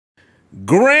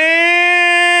Grand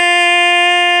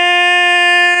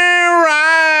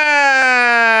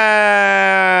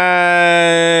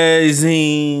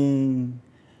Rising,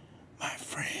 my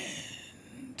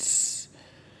friends.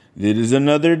 It is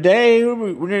another day.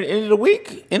 We're at the end of the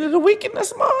week. End of the week in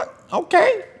this month.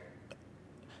 Okay.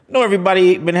 Know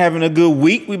everybody been having a good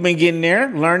week. We've been getting there,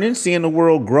 learning, seeing the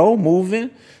world grow,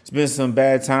 moving. It's been some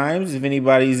bad times. If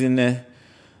anybody's in the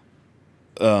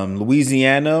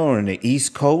Louisiana or in the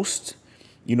East Coast,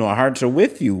 you know, our hearts are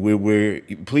with you. We're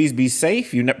please be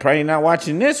safe. You're probably not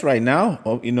watching this right now.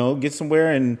 You know, get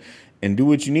somewhere and do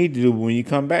what you need to do when you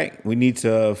come back. We need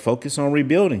to focus on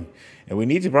rebuilding, and we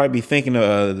need to probably be thinking.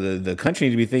 The country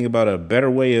needs to be thinking about a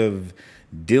better way of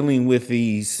dealing with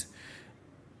these.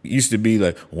 Used to be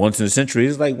like once in a century.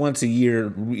 It's like once a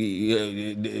year.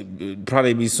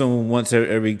 Probably be soon once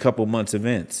every couple months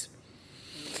events.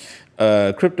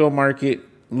 Crypto market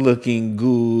looking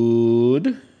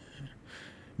good.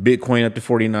 Bitcoin up to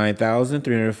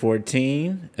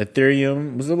 49,314.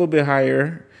 Ethereum was a little bit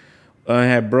higher.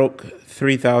 Had broke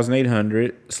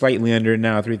 3,800, slightly under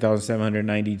now,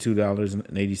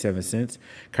 $3,792.87.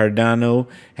 Cardano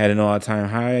had an all-time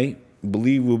high.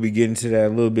 Believe we'll be getting to that a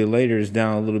little bit later. It's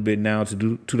down a little bit now to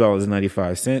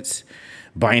 $2.95.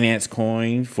 Binance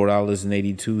coin,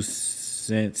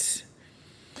 $4.82.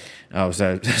 Oh,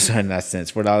 sorry, not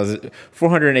cents.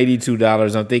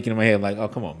 $482. I'm thinking in my head like, oh,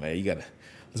 come on, man,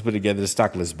 let's put together the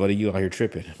stock list, buddy. You out here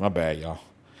tripping. My bad, y'all.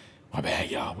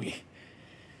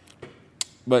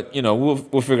 But you know,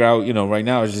 we'll figure out. You know, right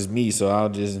now it's just me, so I'll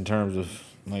just in terms of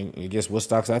like, I guess what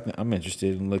stocks I'm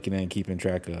interested in looking at and keeping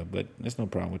track of. But there's no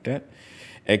problem with that.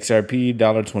 XRP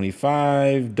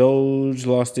 $1.25. Doge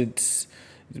lost its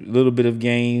little bit of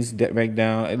gains, back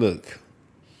down. Hey, look.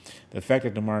 The fact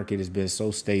that the market has been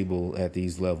so stable at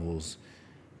these levels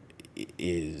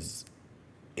is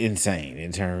insane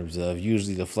in terms of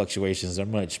usually the fluctuations are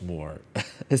much more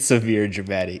severe,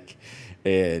 dramatic,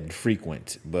 and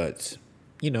frequent. But,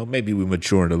 you know, maybe we're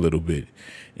maturing a little bit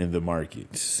in the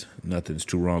markets. Nothing's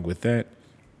too wrong with that.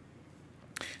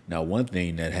 Now, one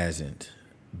thing that hasn't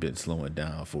been slowing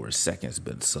down for a second has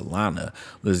been Solana.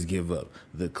 Let's give up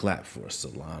the clap for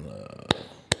Solana.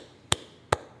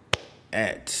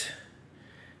 At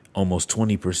almost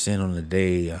 20% on the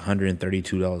day,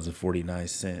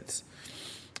 $132.49.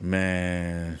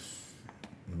 Man.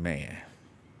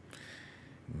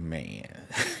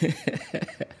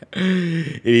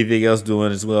 Anything else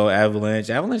doing as well? Avalanche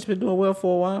been doing well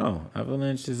for a while.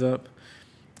 Avalanche is up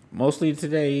mostly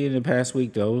today in the past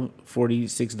week, though,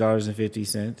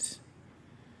 $46.50.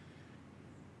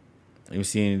 You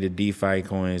see any of the DeFi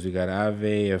coins. We got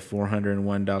Aave at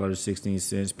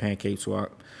 $401.16. Pancake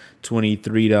Swap,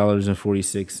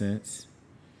 $23.46.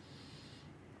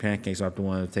 Pancake Swap, the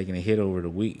one that's taking a hit over the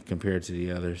week compared to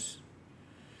the others.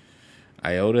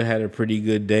 IOTA had a pretty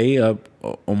good day, up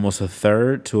almost a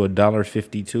third to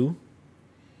 $1.52.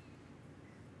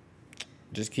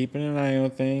 Just keeping an eye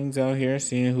on things out here,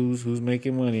 seeing who's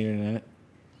making money or not.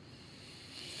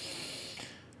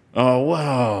 Oh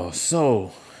wow!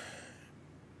 So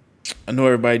I know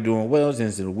everybody doing well. It's the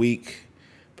end of the week.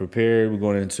 Prepared. We're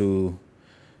going into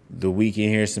the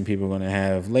weekend here. Some people are going to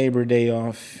have Labor Day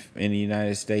off in the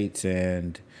United States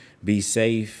and be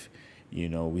safe. You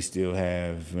know, we still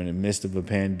have in the midst of a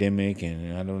pandemic,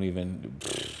 and I don't even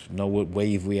know what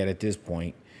wave we at this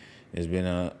point. There's been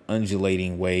an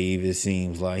undulating wave, it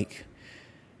seems like.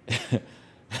 Just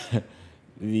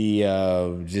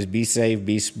be safe,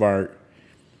 be smart.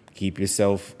 Keep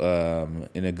yourself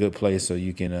in a good place so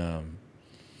you can,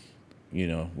 you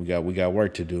know, we got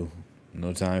work to do.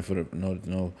 No time for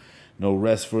no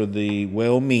rest for the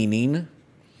well-meaning.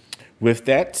 With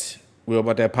that, we're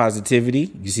about that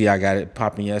positivity. You see, I got it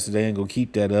popping yesterday and go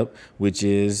keep that up, which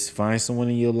is find someone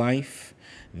in your life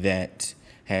that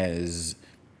has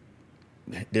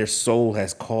their soul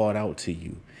has called out to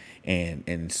you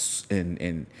and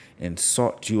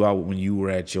sought you out when you were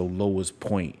at your lowest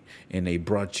point, and they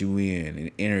brought you in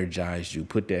and energized you,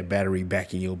 put that battery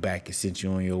back in your back and sent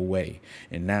you on your way.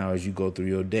 And now as you go through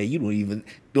your day, you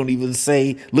don't even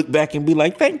say, look back and be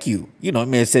like, thank you. You know, I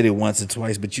may have said it once or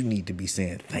twice, but you need to be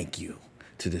saying thank you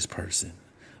to this person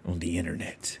on the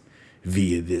internet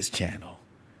via this channel.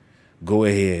 Go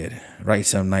ahead, write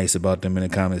something nice about them in the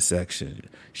comment section.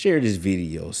 Share this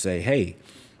video. Say, hey,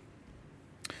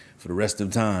 for the rest of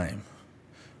the time,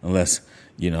 unless,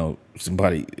 you know,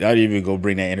 somebody, I didn't even go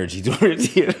bring that energy to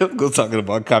it. You know, go talking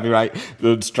about copyright,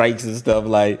 the strikes and stuff.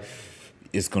 Like,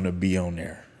 it's going to be on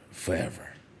there forever.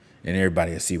 And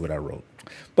everybody will see what I wrote.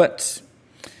 But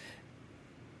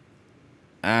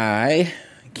I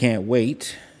can't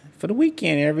wait for the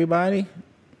weekend, everybody.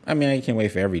 I mean, I can't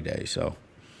wait for every day. So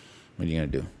what are you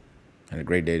going to do? Had a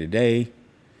great day today.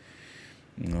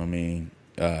 You know what I mean?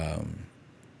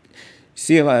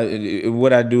 See a lot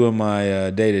what I do in my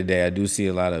day to day. I do see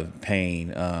a lot of pain,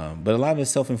 but a lot of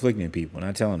it's self-inflicting people, and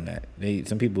I tell them that.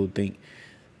 Some people think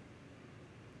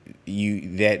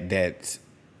that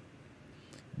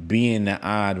being the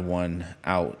odd one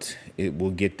out, it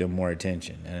will get them more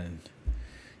attention, and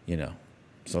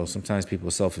so sometimes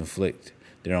people self-inflict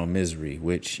their own misery,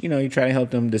 which you try to help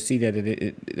them to see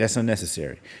that that's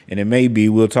unnecessary. And it may be,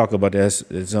 we'll talk about that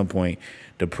at some point,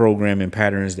 the programming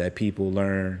patterns that people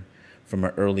learn from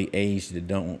an early age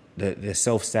that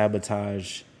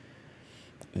self-sabotage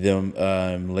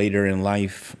them later in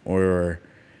life, or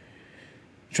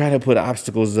try to put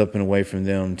obstacles up and away from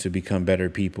them to become better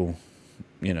people.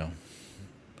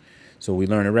 So we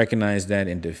learn to recognize that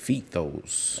and defeat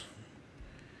those.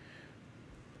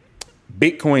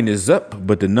 Bitcoin is up,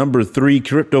 but the number 3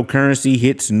 cryptocurrency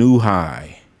hits new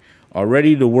high.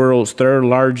 Already the world's third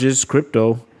largest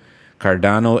crypto,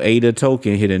 Cardano ADA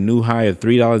token, hit a new high of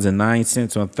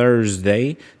 $3.09 on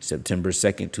Thursday, September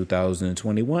 2nd,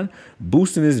 2021,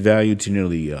 boosting its value to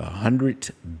nearly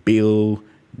 $100 billion.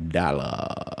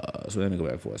 So let me go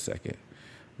back for a second.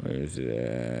 Where is it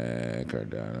at?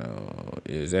 Cardano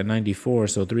is at 94,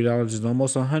 so $3 is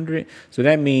almost 100. So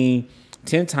that means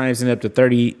 10 times and up to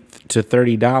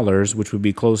 $30, which would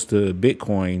be close to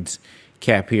Bitcoin's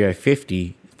cap here at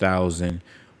 50,000,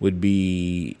 would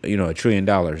be $1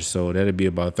 trillion. So that'd be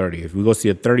about 30. If we go see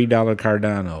a $30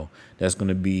 Cardano, that's going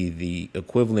to be the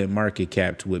equivalent market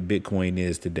cap to what Bitcoin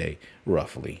is today,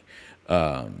 roughly.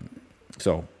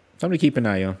 So something to keep an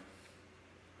eye on.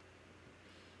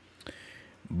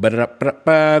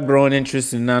 Growing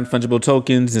interest in non-fungible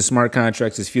tokens and smart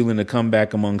contracts is fueling a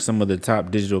comeback among some of the top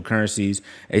digital currencies.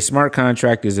 A smart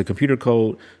contract is a computer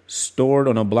code stored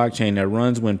on a blockchain that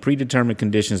runs when predetermined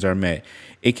conditions are met.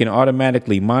 It can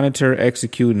automatically monitor,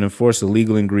 execute, and enforce a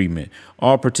legal agreement.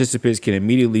 All participants can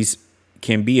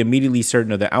be immediately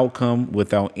certain of the outcome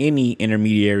without any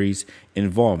intermediaries'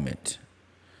 involvement.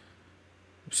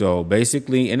 So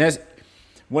basically, and that's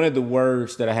one of the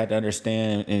words that I had to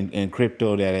understand in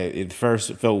crypto that at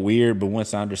first felt weird, but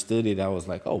once I understood it, I was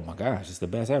like, oh my gosh, it's the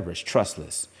best ever. It's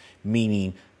trustless,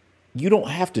 meaning you don't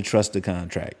have to trust the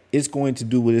contract. It's going to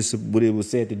do what it was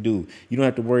said to do. You don't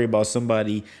have to worry about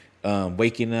somebody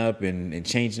waking up and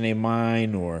changing their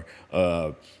mind, or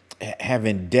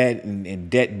having debt and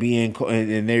debt being,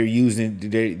 and they're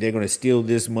going to steal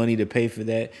this money to pay for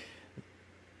that.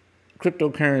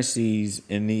 Cryptocurrencies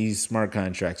and these smart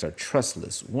contracts are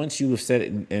trustless. Once you have set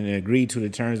it and agreed to the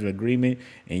terms of agreement,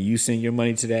 and you send your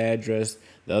money to the address,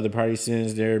 the other party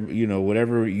sends their,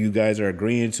 whatever you guys are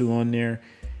agreeing to on there,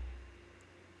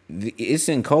 it's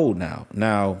in code now.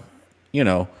 Now,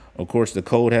 of course, the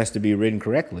code has to be written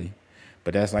correctly,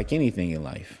 but that's like anything in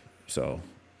life. So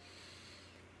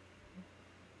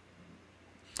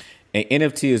an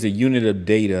NFT is a unit of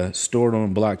data stored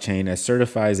on a blockchain that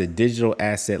certifies a digital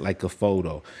asset like a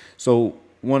photo. So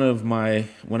one of my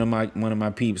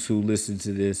peeps who listened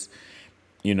to this,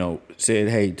 said,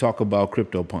 "Hey, talk about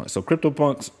CryptoPunks." So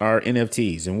CryptoPunks are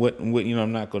NFTs, and what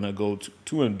I'm not going to go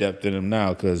too in depth in them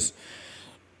now because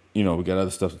we got other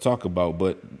stuff to talk about.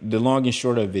 But the long and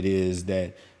short of it is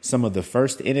that some of the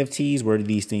first NFTs were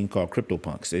these things called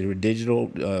CryptoPunks. They were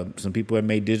digital. Some people had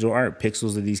made digital art,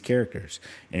 pixels of these characters,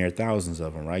 and there are thousands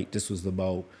of them, right? This was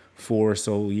about 4 or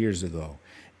so years ago.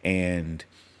 And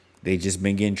they just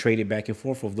been getting traded back and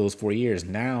forth over those 4 years.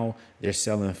 Now they're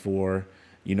selling for,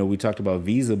 we talked about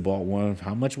Visa bought one.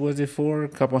 How much was it for? A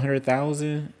couple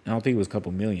 100,000? I don't think it was a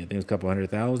couple million. I think it was a couple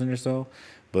 100,000 or so.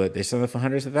 But they're selling for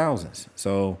hundreds of thousands.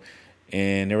 So,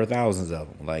 and there were thousands of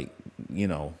them, like,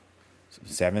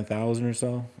 7,000 or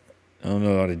so. I don't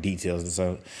know all the details. And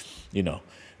so,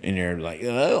 and they're like,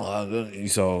 oh.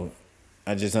 So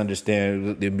I just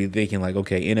understand they'll be thinking like,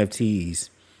 okay, NFTs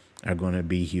are going to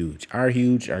be huge, are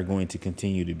going to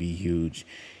continue to be huge,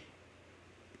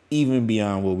 even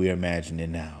beyond what we're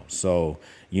imagining now. So,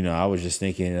 I was just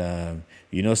thinking,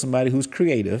 somebody who's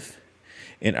creative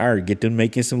in art, get them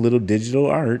making some little digital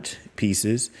art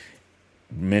pieces,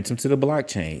 mint them to the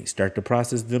blockchain, start the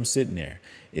process of them sitting there.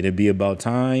 It'll be about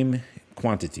time,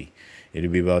 quantity.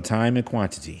 It'll be about time and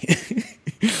quantity.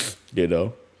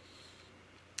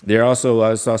 There also,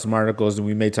 I saw some articles, and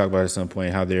we may talk about it at some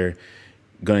point, how they're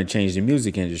going to change the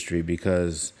music industry,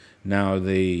 because now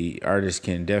the artists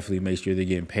can definitely make sure they're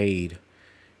getting paid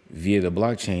via the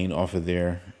blockchain off of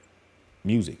their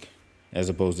music, as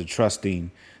opposed to trusting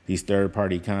these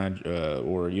third-party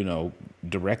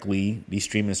directly these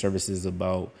streaming services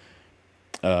about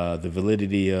the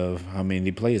validity of how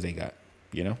many plays they got.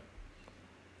 you know.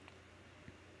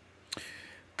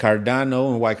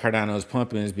 Cardano, and why Cardano is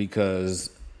pumping is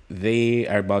because they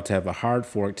are about to have a hard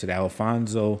fork to the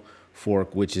Alfonso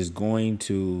fork, which is going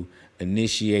to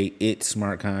initiate its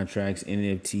smart contracts,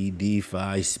 NFT,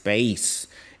 DeFi space.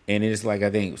 And it's like, I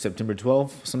think September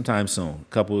 12th, sometime soon,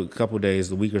 couple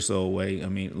days, a week or so away. I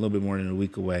mean, a little bit more than a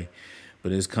week away,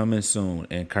 but it's coming soon.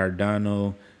 And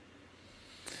Cardano,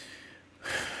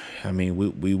 I mean,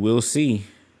 we will see.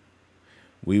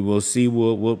 We will see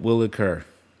what will occur.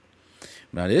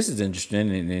 Now, this is interesting,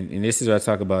 and this is what I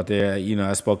talk about there. You know,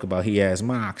 I spoke about he has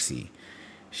Moxie.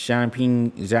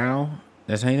 Champing Zhao,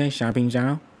 that's how you name, Champing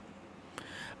Zhao?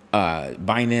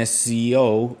 Binance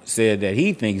CEO said that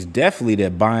he thinks definitely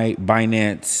that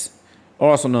Binance,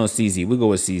 also known as CZ, we'll go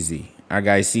with CZ. Our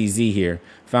guy CZ here,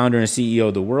 founder and CEO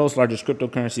of the world's largest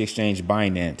cryptocurrency exchange,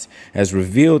 Binance, has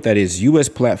revealed that his U.S.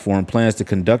 platform plans to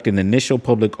conduct an initial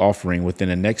public offering within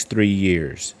the next 3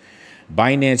 years.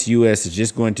 Binance US is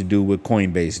just going to do what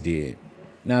Coinbase did.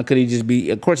 Now, could he just be,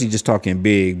 of course, he's just talking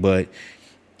big, but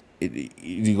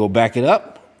you go back it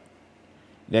up,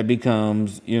 that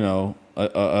becomes, you know,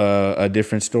 a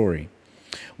different story.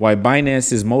 While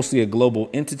Binance is mostly a global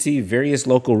entity, various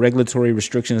local regulatory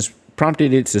restrictions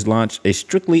prompted it to launch a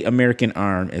strictly American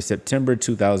arm in September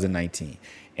 2019.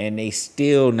 And they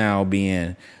still now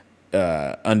being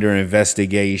under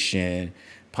investigation,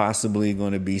 possibly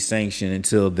going to be sanctioned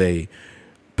until they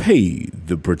pay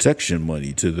the protection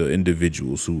money to the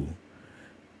individuals who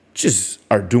just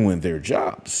are doing their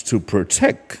jobs to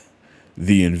protect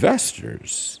the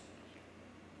investors.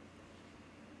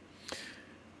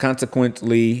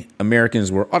 Consequently,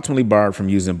 Americans were ultimately barred from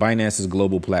using Binance's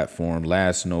global platform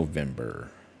last November.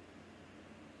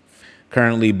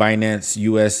 Currently, Binance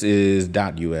US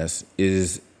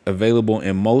is available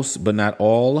in most, but not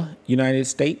all, United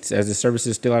States, as the service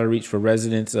is still out of reach for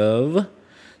residents of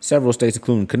several states,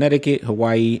 including Connecticut,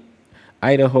 Hawaii,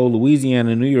 Idaho,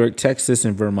 Louisiana, New York, Texas,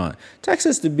 and Vermont.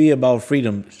 Texas to be about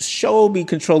freedom, show be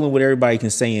controlling what everybody can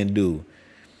say and do.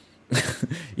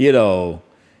 You know,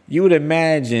 you would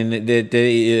imagine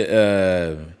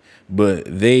that but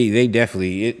they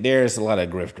definitely, there's a lot of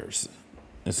grifters.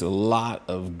 It's a lot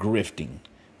of grifting,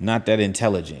 not that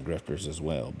intelligent grifters as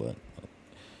well, but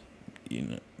you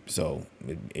know, so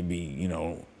it'd be, you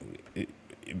know,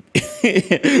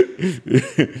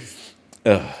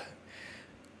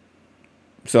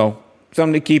 so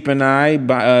something to keep an eye.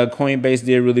 Coinbase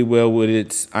did really well with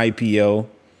its IPO,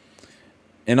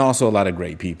 and also a lot of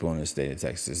great people in the state of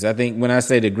Texas. I think when I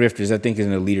say the grifters, I think it's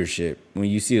in the leadership. When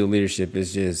you see the leadership,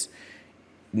 it's just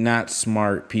not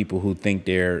smart people who think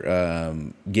they're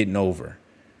getting over,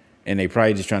 and they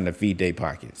probably just trying to feed their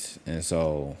pockets, and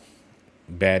so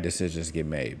bad decisions get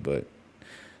made. But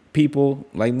people,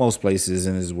 like most places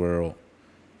in this world,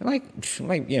 like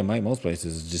most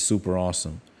places, is just super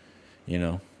awesome. You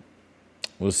know,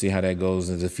 we'll see how that goes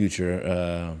in the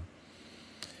future.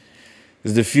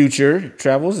 As the future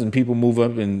travels and people move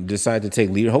up and decide to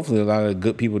take leader, hopefully a lot of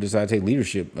good people decide to take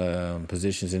leadership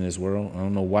positions in this world. I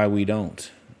don't know why we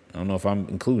don't. I don't know if I'm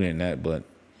included in that, but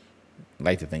I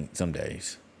like to think some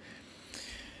days.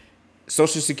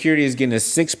 Social Security is getting a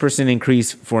 6%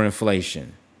 increase for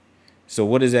inflation. So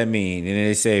what does that mean? And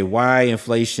they say, why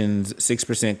inflation's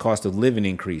 6% cost of living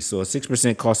increase? So a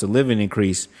 6% cost of living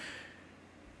increase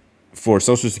for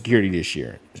Social Security this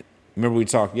year. Remember we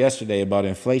talked yesterday about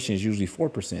inflation is usually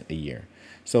 4% a year.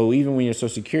 So even when you're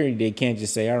Social Security, they can't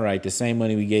just say, all right, the same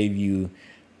money we gave you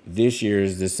this year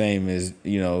is the same as,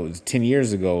 10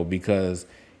 years ago, because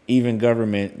even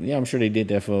government, I'm sure they did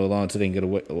that for as long as they can get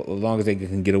away, as long as they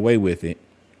can get away with it.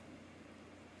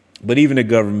 But even the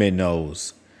government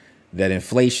knows that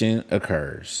inflation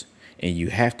occurs and you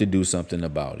have to do something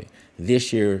about it.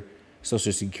 This year,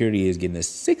 Social Security is getting a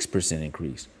 6%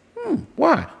 increase.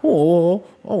 Why? Oh,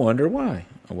 I wonder why.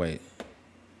 Oh, wait.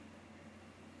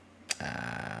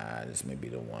 This may be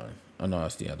the one. Oh, no,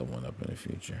 it's the other one up in the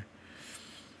future.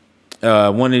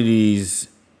 One of these,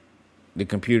 the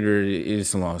computer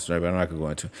is a long story, but I'm not going to go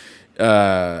into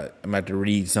it. I'm about to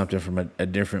read something from a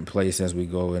different place as we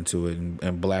go into it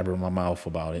and blabber my mouth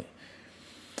about it.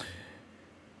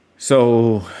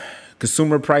 So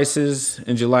consumer prices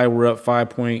in July were up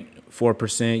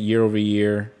 5.4% year over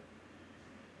year.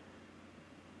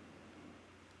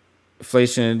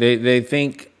 Inflation, they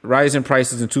think rising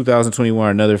prices in 2021 are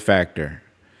another factor.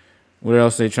 What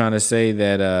else are they trying to say?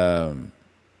 That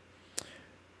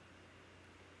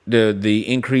the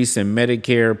increase in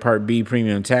Medicare Part B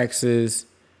premium taxes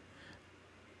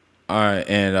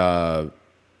and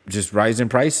just rising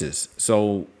prices.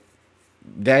 So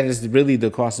that is really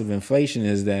the cost of inflation,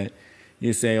 is that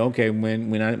You say, okay,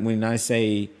 when I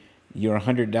say your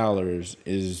 $100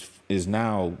 is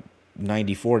now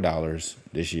 $94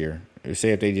 this year. Or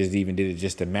say if they just even did it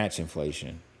just to match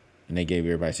inflation, and they gave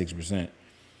everybody 6%.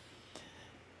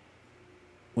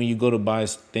 When you go to buy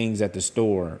things at the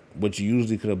store, what you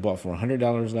usually could have bought for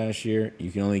 $100 last year,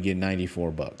 you can only get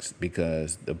 $94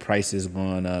 because the price has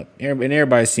gone up. And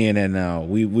everybody's seeing that now.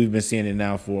 We've been seeing it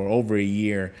now for over a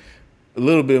year, a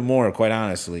little bit more, quite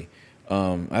honestly.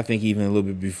 I think even a little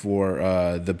bit before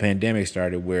the pandemic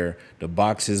started, where the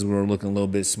boxes were looking a little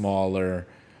bit smaller,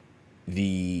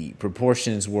 the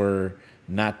proportions were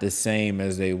not the same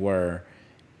as they were,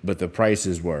 but the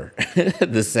prices were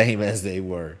the same as they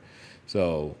were.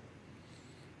 So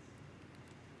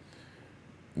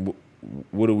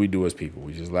what do we do as people?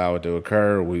 We just allow it to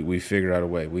occur. We figure out a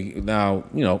way. Now,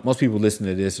 most people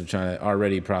listening to this are trying to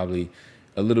already probably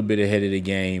a little bit ahead of the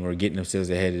game or getting themselves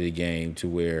ahead of the game to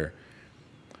where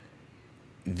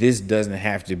this doesn't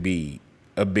have to be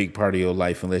a big part of your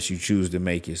life unless you choose to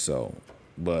make it so.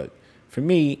 But for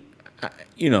me, I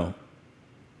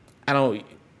don't.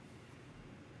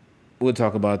 We'll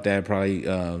talk about that probably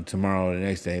tomorrow or the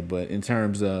next day. But in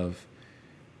terms of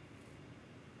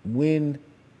when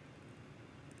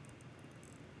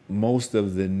most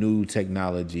of the new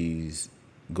technologies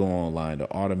go online,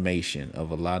 the automation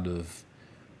of a lot of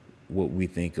what we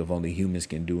think of only humans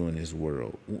can do in this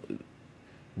world,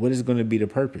 what is going to be the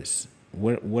purpose?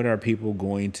 What are people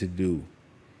going to do?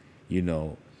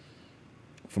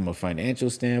 From a financial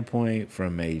standpoint,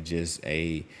 from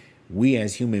we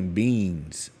as human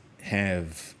beings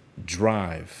have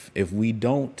drive. If we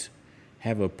don't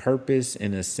have a purpose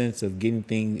and a sense of getting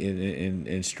things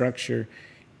in structure,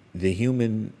 the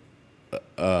human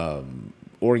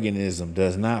organism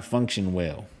does not function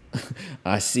well.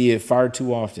 I see it far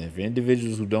too often. For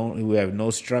individuals who have no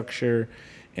structure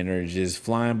and are just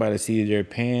flying by the seat of their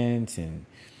pants and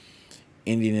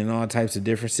ending in all types of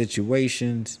different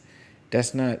situations,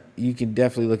 that's not. You can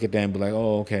definitely look at that and be like,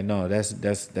 "Oh, okay, no, that's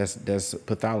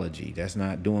pathology. That's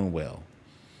not doing well."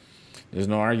 There's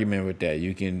no argument with that.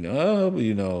 You can,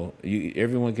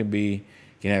 everyone can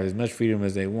have as much freedom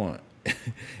as they want,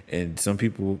 and some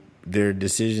people, their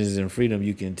decisions and freedom,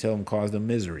 you can tell them cause them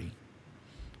misery.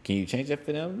 Can you change that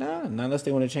for them? Nah, not unless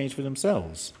they want to change for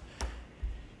themselves.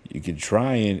 You can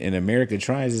try, and America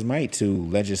tries its might to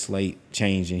legislate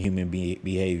change in human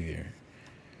behavior.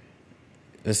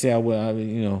 Let's see how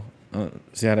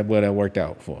that worked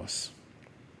out for us.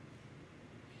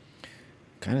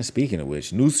 Kind of speaking of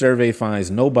which, new survey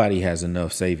finds nobody has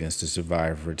enough savings to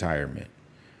survive retirement.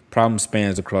 Problem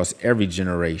spans across every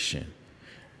generation.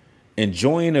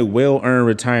 Enjoying a well-earned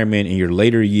retirement in your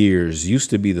later years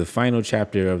used to be the final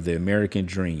chapter of the American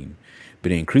dream,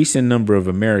 but an increasing number of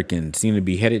Americans seem to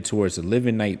be headed towards a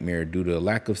living nightmare due to a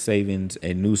lack of savings,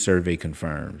 a new survey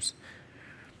confirms.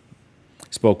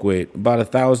 Spoke with about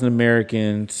 1,000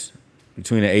 Americans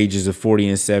between the ages of 40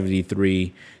 and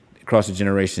 73 across the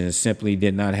generations simply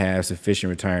did not have sufficient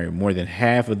retirement. More than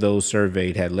half of those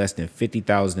surveyed had less than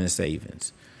 $50,000 in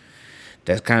savings.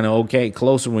 That's kind of okay,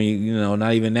 closer when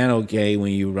not even that okay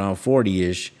when you're around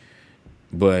 40-ish,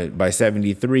 but by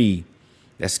 73,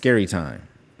 that's scary time,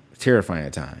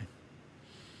 terrifying time.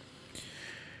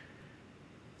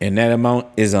 And that amount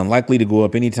is unlikely to go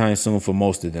up anytime soon for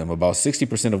most of them. About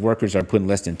 60% of workers are putting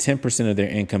less than 10% of their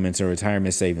income into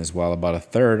retirement savings, while about a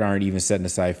third aren't even setting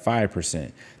aside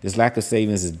 5%. This lack of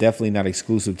savings is definitely not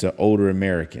exclusive to older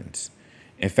Americans.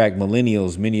 In fact,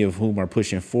 millennials, many of whom are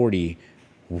pushing 40,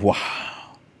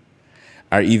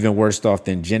 are even worse off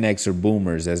than Gen X or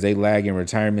boomers, as they lag in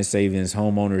retirement savings,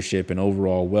 home ownership, and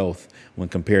overall wealth when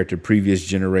compared to previous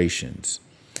generations.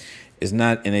 It's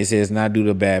not, and they say it's not due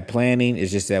to bad planning.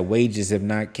 It's just that wages have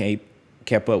not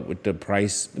kept up with the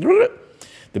price.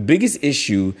 The biggest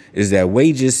issue is that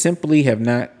wages simply have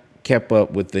not kept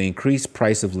up with the increased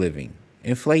price of living.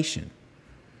 Inflation,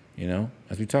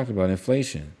 as we talked about,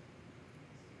 inflation.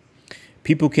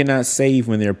 People cannot save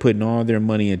when they're putting all their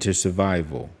money into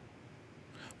survival.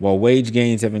 While wage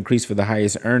gains have increased for the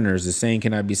highest earners, the same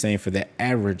cannot be said for the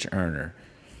average earner.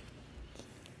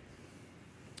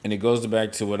 And it goes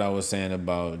back to what I was saying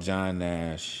about John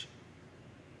Nash,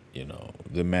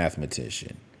 the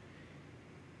mathematician.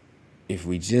 If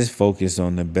we just focus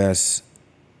on the best,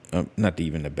 not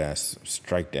even the best,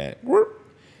 strike that.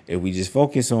 If we just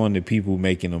focus on the people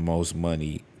making the most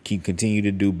money, continue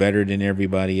to do better than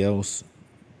everybody else,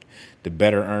 the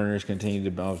better earners continue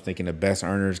to, I was thinking the best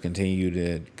earners continue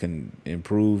to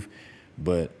improve,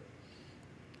 but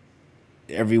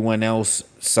everyone else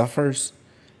suffers,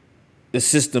 the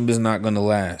system is not going to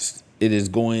last. It is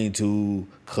going to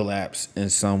collapse in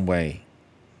some way.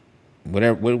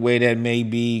 Whatever what way that may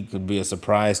be could be a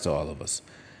surprise to all of us.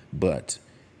 But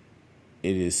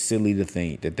it is silly to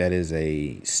think that that is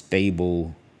a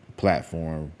stable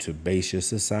platform to base your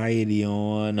society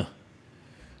on.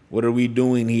 What are we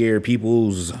doing here,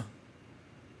 peoples?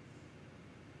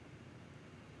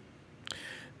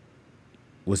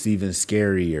 What's even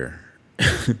scarier?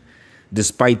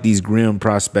 Despite these grim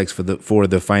prospects for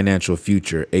the financial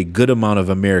future, a good amount of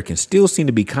Americans still seem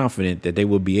to be confident that they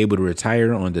will be able to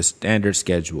retire on the standard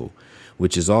schedule,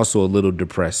 which is also a little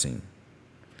depressing.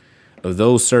 Of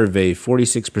those surveyed,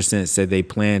 46% said they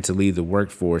plan to leave the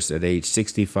workforce at age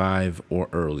 65 or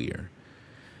earlier.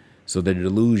 So they're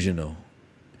delusional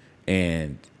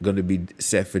and going to be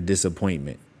set for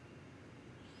disappointment.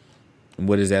 And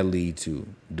what does that lead to?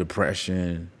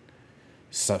 Depression,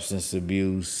 substance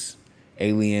abuse,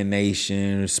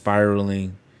 alienation,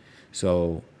 spiraling.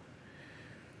 So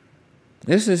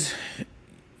this is,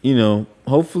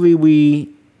 hopefully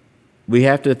we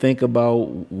have to think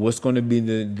about what's going to be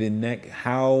the next,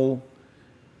 how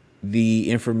the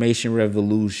information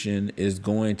revolution is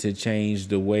going to change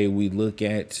the way we look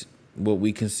at what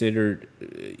we considered,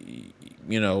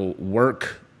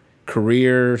 work,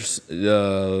 careers,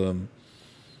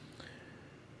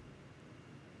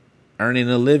 earning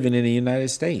a living in the United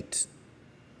States.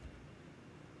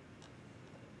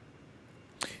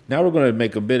 Now we're going to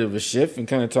make a bit of a shift and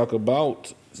kind of talk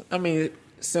about,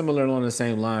 similar along the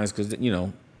same lines, because,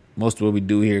 most of what we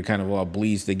do here kind of all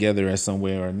bleeds together at some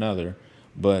way or another.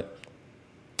 But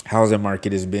housing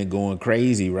market has been going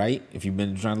crazy, right? If you've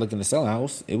been trying to looking to sell a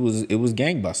house, it was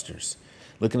gangbusters.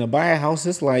 Looking to buy a house,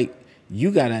 it's like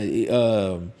you got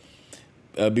to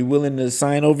be willing to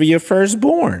sign over your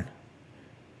firstborn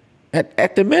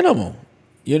at the minimum.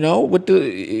 With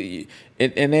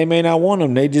and they may not want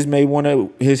them. They just may want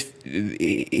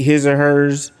his or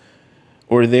hers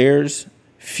or theirs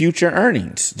future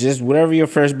earnings. Just whatever your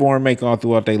firstborn make all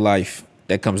throughout their life,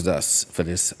 that comes to us for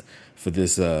this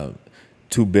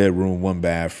 2-bedroom,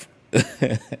 1-bath,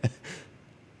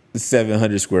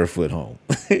 700 square foot home.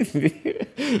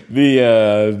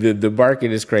 The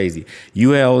market is crazy.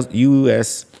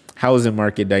 U.S. housing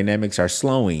market dynamics are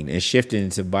slowing and shifting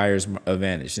into buyers'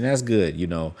 advantage, and that's good.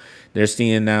 They're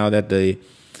seeing now that the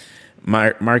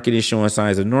market is showing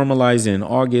signs of normalizing in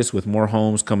August, with more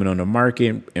homes coming on the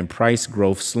market and price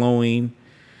growth slowing.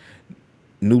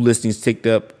 New listings ticked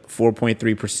up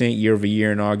 4.3% year over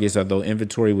year in August, although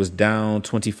inventory was down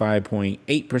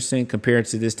 25.8% compared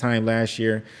to this time last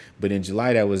year. But in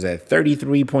July, that was at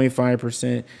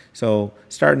 33.5%. So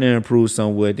starting to improve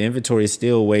somewhat. The inventory is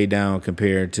still way down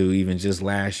compared to even just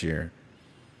last year.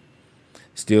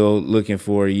 Still looking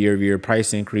for year-over-year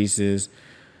price increases.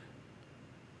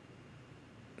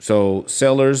 So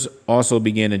sellers also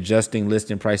began adjusting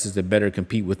listing prices to better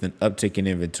compete with an uptick in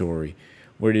inventory.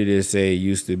 Where did it say it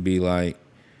used to be like?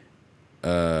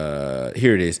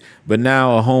 Here it is. But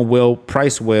now a home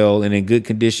priced well and in good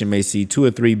condition may see 2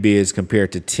 or 3 bids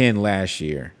compared to 10 last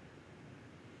year.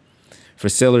 For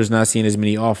sellers not seeing as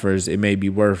many offers, it may be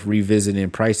worth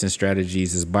revisiting pricing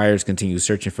strategies as buyers continue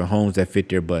searching for homes that fit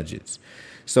their budgets.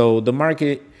 So the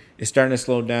market is starting to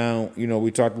slow down.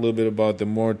 We talked a little bit about the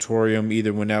moratorium,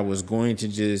 either when that was going to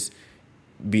just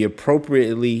be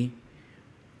appropriately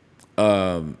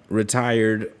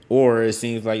retired, or it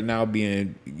seems like now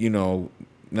being,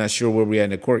 not sure where we at in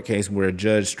the court case where a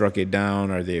judge struck it down.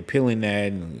 Are they appealing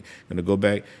that and going to go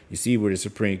back? You see where the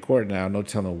Supreme Court now, no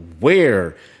telling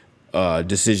where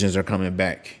decisions are coming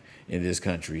back in this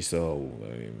country. So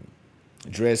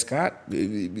Dred Scott,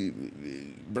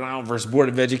 Brown versus Board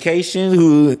of Education,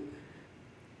 who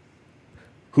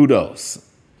knows?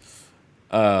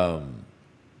 I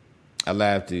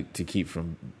laugh to keep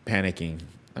from panicking.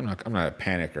 I'm not a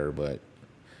panicker, but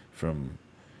from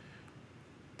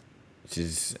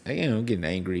just getting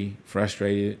angry,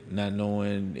 frustrated, not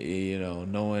knowing,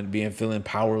 feeling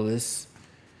powerless.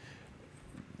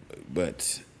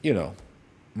 But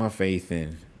my faith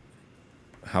in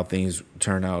how things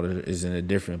turn out is in a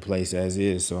different place as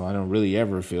is. So I don't really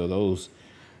ever feel those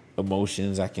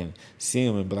emotions. I can see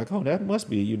them and be like, oh, that must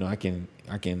be, I can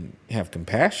have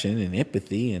compassion and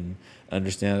empathy and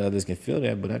understand that others can feel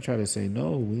that. But I try to say,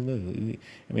 no,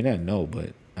 not no,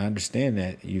 but I understand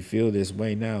that you feel this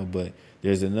way now, but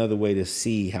there's another way to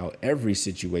see how every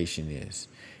situation is.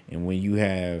 And when you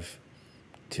have,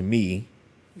 to me,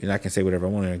 and I can say whatever I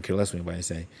want, I don't care less what anybody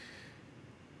say,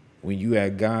 when you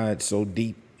have God so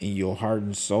deep in your heart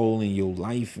and soul in your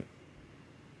life,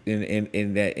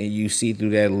 and that, and you see through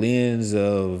that lens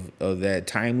of that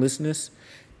timelessness,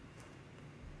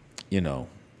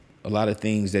 a lot of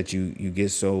things that you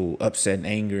get so upset and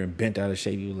anger and bent out of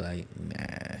shape, you're like,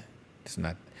 nah,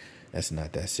 That's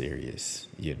not that serious,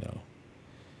 you know.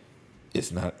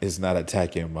 It's not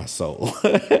attacking my soul.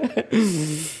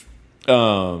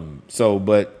 So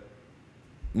but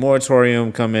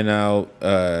moratorium coming out,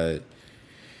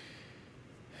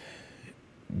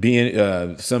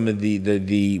 being some of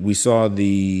the we saw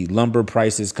the lumber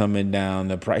prices coming down,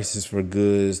 the prices for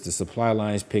goods, the supply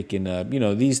lines picking up. You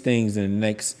know, these things in the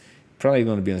next, probably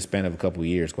going to be in the span of a couple of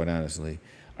years, quite honestly,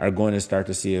 are going to start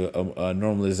to see a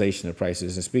normalization of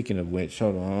prices. And speaking of which,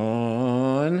 hold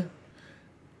on.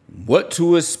 What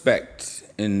to expect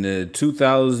in the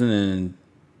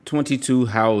 2022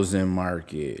 housing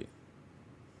market?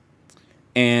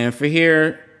 And for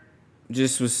here,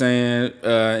 just was saying,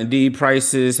 indeed,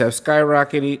 prices have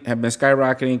been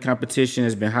skyrocketing. Competition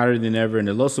has been hotter than ever, and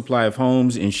the low supply of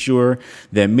homes ensure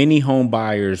that many home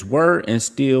buyers were and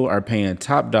still are paying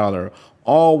top dollar,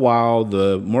 all while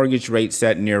the mortgage rate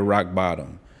sat near rock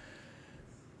bottom.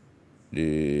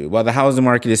 While the housing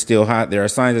market is still hot, there are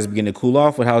signs that's beginning to cool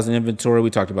off with housing inventory. We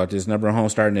talked about this. Number of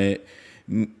homes starting to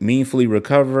meaningfully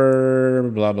recover,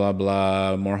 blah, blah,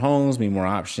 blah. More homes mean more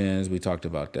options. We talked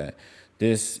about that.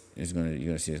 This is you're going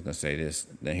to see it's going to say this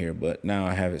here, but now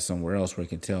I have it somewhere else where it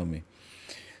can tell me.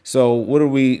 So what are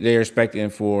they're expecting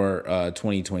for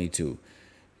 2022?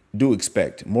 Do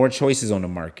expect more choices on the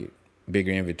market,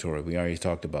 bigger inventory. We already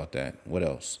talked about that. What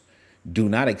else? Do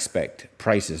not expect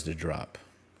prices to drop.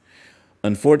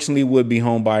 Unfortunately, would-be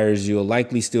home buyers, you'll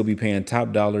likely still be paying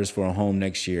top dollars for a home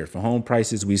next year. For home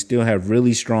prices, we still have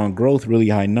really strong growth, really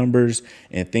high numbers,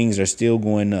 and things are still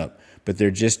going up. But they're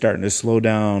just starting to slow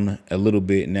down a little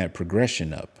bit in that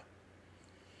progression up.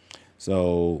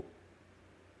 So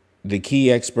the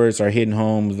key experts are hitting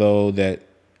home, though, that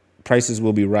prices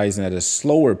will be rising at a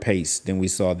slower pace than we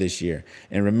saw this year.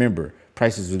 And remember,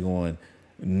 prices are going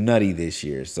nutty this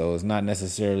year, so it's not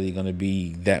necessarily going to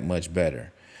be that much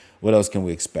better. What else can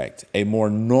we expect? A more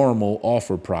normal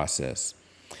offer process.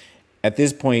 At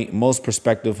this point, most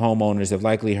prospective homeowners have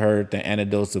likely heard the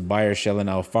anecdotes of buyers shelling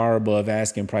out far above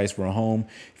asking price for a home,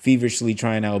 feverishly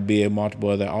trying to outbid multiple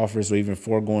other offers, or even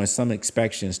foregoing some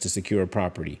inspections to secure a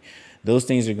property. Those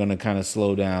things are going to kind of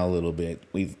slow down a little bit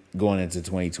going into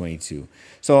 2022.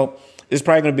 So it's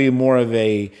probably going to be more of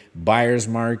a buyer's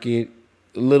market,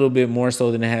 a little bit more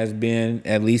so than it has been,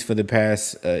 at least for the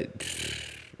past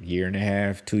year and a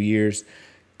half, 2 years,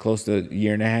 close to a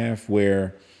year and a half,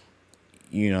 where,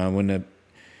 you know, when the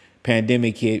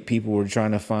pandemic hit, people were trying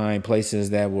to find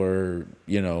places that were,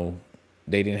 you know,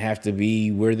 they didn't have to be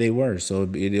where they were. So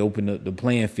it opened up the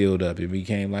playing field up. It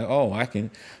became like, oh,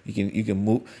 you can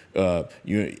move,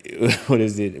 what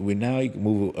is it? Now you can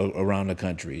move around the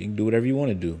country. You can do whatever you want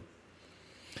to do.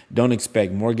 Don't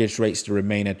expect mortgage rates to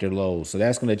remain at their lows. So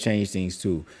that's going to change things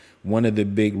too. One of the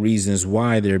big reasons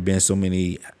why there have been so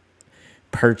many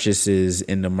purchases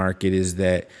in the market is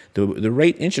that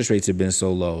the interest rates have been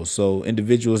so low. So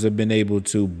individuals have been able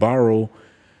to borrow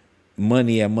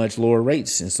money at much lower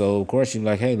rates. And so, of course, you're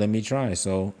like, hey, let me try.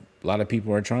 So a lot of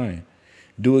people are trying.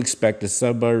 Do expect the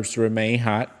suburbs to remain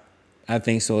hot. I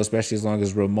think so, especially as long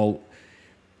as remote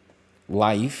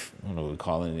life, I don't know what we're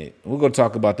calling it. We're going to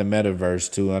talk about the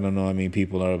metaverse too. I don't know how many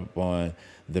people are up on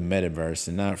the metaverse,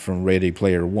 and not from Ready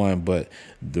Player One, but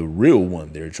the real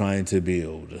one they're trying to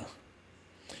build.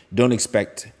 Don't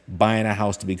expect buying a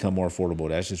house to become more affordable.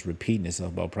 That's just repeating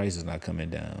itself about prices not coming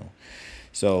down.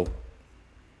 So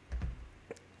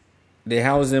the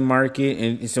housing market,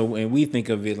 and we think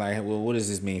of it like, well, what does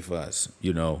this mean for us?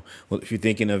 You know, well, if you're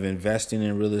thinking of investing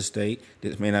in real estate,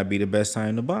 this may not be the best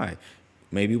time to buy.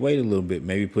 Maybe wait a little bit.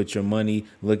 Maybe put your money,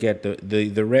 look at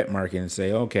the rent market and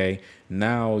say, okay,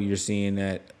 now you're seeing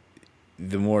that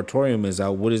the moratorium is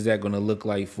out. What is that going to look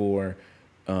like for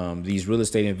these real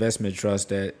estate investment trusts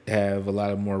that have a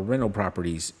lot of more rental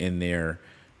properties in their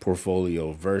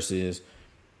portfolio versus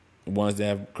ones that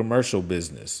have commercial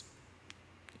business?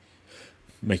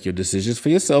 Make your decisions for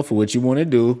yourself for what you want to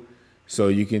do, so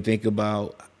you can think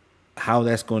about how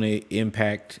that's going to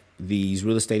impact these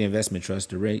real estate investment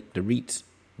trusts, the REITs.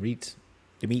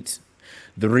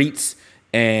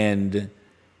 And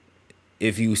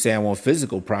if you say I want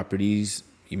physical properties,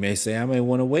 you may say I may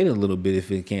want to wait a little bit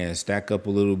if it can stack up a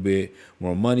little bit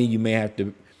more money. You may have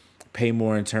to pay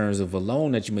more in terms of a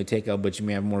loan that you may take out, but you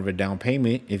may have more of a down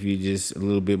payment if you're just a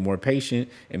little bit more patient,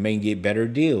 and may get better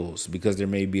deals because there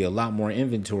may be a lot more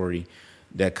inventory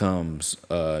that comes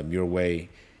your way.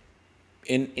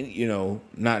 In you know,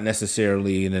 not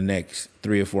necessarily in the next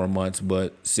 3 or 4 months,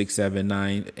 but 6, 7,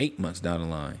 9, 8 months down the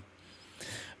line.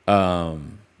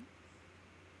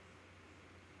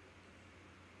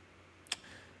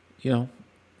 You know,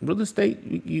 real estate,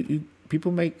 you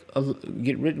people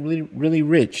get really, really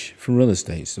rich from real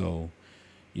estate. So,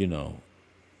 you know,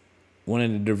 one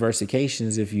of the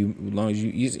diversifications, if you, as long as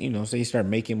you know, say you start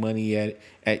making money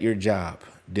at your job,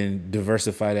 then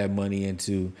diversify that money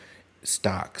into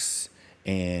stocks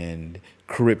and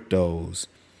cryptos,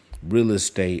 real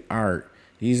estate, art.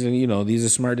 These are, these are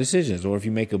smart decisions. Or if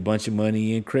you make a bunch of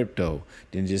money in crypto,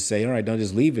 then just say, all right, don't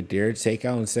just leave it there. Take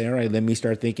out and say, all right, let me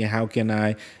start thinking, how can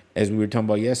I, as we were talking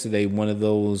about yesterday, one of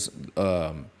those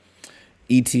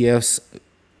ETFs,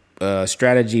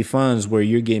 strategy funds where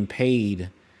you're getting paid.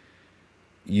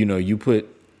 You put,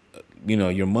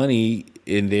 your money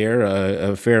in there,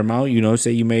 a fair amount.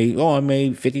 Say you made, I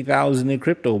made 50,000 in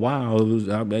crypto. Wow,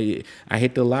 I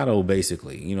hit the lotto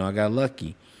basically. I got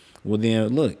lucky. Well, then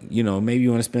look, maybe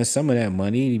you want to spend some of that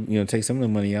money, take some of the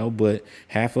money out, but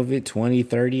half of it, 20,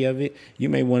 30 of it, you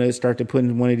may want to start to put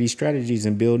in one of these strategies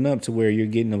and building up to where you're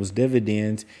getting those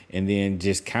dividends and then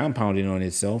just compounding on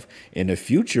itself in the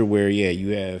future where,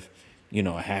 you have,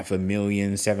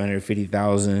 500,000,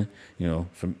 750,000,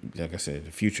 from, like I said,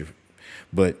 the future.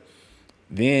 But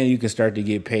then you can start to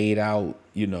get paid out,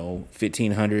 $1,500,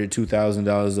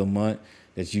 $2,000 a month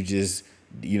that you just,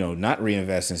 not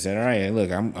reinvest and say, all right,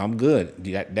 look, I'm good.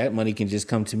 That money can just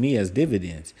come to me as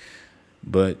dividends.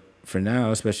 But for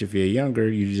now, especially if you're younger,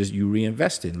 you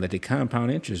reinvest it and let the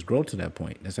compound interest grow to that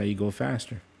point. That's how you go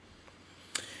faster.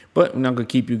 But I'm not going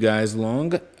to keep you guys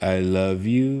long. I love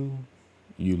you.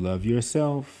 You love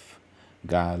yourself.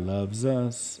 God loves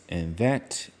us. And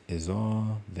that is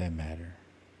all that matters.